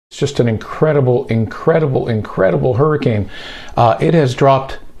just an incredible, incredible, incredible hurricane. It has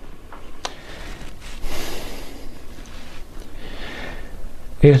dropped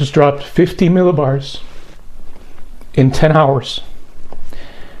 50 millibars in 10 hours.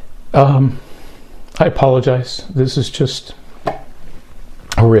 I apologize. This is just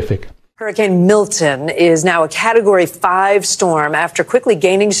horrific. Hurricane Milton is now a Category 5 storm after quickly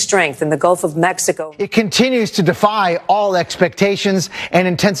gaining strength in the Gulf of Mexico. It continues to defy all expectations and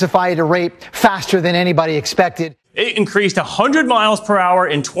intensify at a rate faster than anybody expected. It increased 100 miles per hour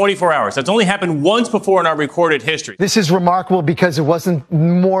in 24 hours. That's only happened once before in our recorded history. This is remarkable because it wasn't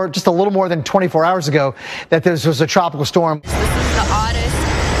just a little more than 24 hours ago that this was a tropical storm. This is the oddest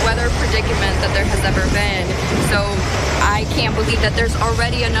weather predicament that there has ever been. So I can't believe that there's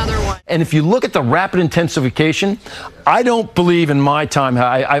already another one. And if you look at the rapid intensification, I don't believe in my time,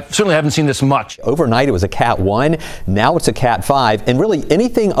 I certainly haven't seen this much. Overnight it was a Cat 1, now it's a Cat 5, and really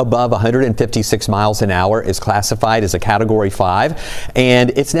anything above 156 miles an hour is classified as a Category 5,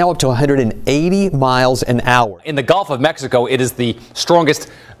 and it's now up to 180 miles an hour. In the Gulf of Mexico, it is the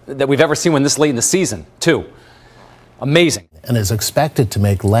strongest that we've ever seen one this late in the season, too. Amazing. And is expected to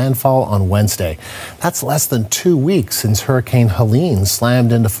make landfall on Wednesday. That's less than 2 weeks since Hurricane Helene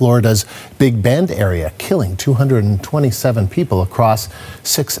slammed into Florida's Big Bend area, killing 227 people across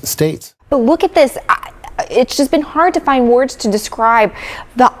 6 states. But look at this. It's just been hard to find words to describe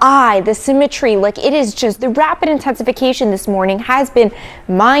the eye, the symmetry. Like, it is just, the rapid intensification this morning has been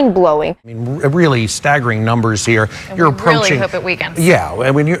mind-blowing. I mean, really staggering numbers here. And you're approaching, really hope it weakens. Yeah,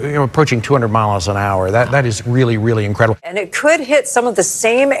 I mean, you're approaching 200 miles an hour. That is really, really incredible. And it could hit some of the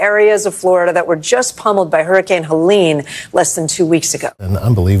same areas of Florida that were just pummeled by Hurricane Helene less than 2 weeks ago. And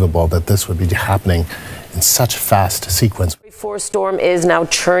unbelievable that this would be happening in such fast sequence. Force storm is now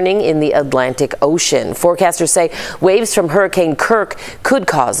churning in the Atlantic Ocean. Forecasters say waves from Hurricane Kirk could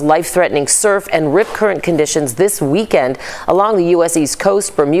cause life-threatening surf and rip current conditions this weekend along the U.S. East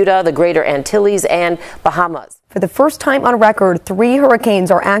Coast, Bermuda, the Greater Antilles, and Bahamas. For the first time on record, 3 hurricanes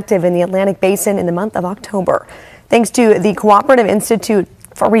are active in the Atlantic Basin in the month of October. Thanks to the Cooperative Institute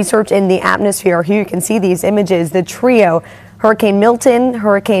for Research in the Atmosphere, here you can see these images. The trio, Hurricane Milton,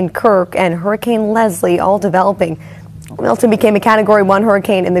 Hurricane Kirk, and Hurricane Leslie, all developing. Milton became a Category 1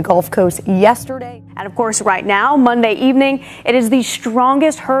 hurricane in the Gulf Coast yesterday. And of course, right now, Monday evening, it is the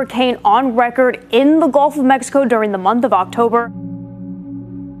strongest hurricane on record in the Gulf of Mexico during the month of October.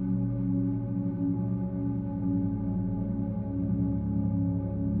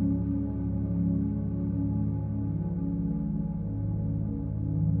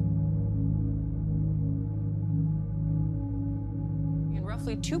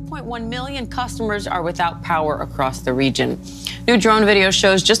 Roughly 2.1 million customers are without power across the region. New drone video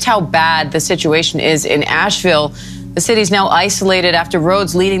shows just how bad the situation is in Asheville. The city's now isolated after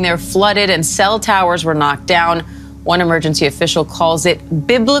roads leading there flooded and cell towers were knocked down. One emergency official calls it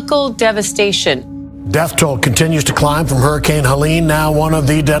biblical devastation. Death toll continues to climb from Hurricane Helene, now one of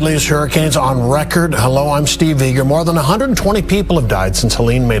the deadliest hurricanes on record. Hello, I'm Steve Eager. More than 120 people have died since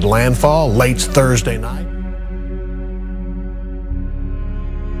Helene made landfall late Thursday night.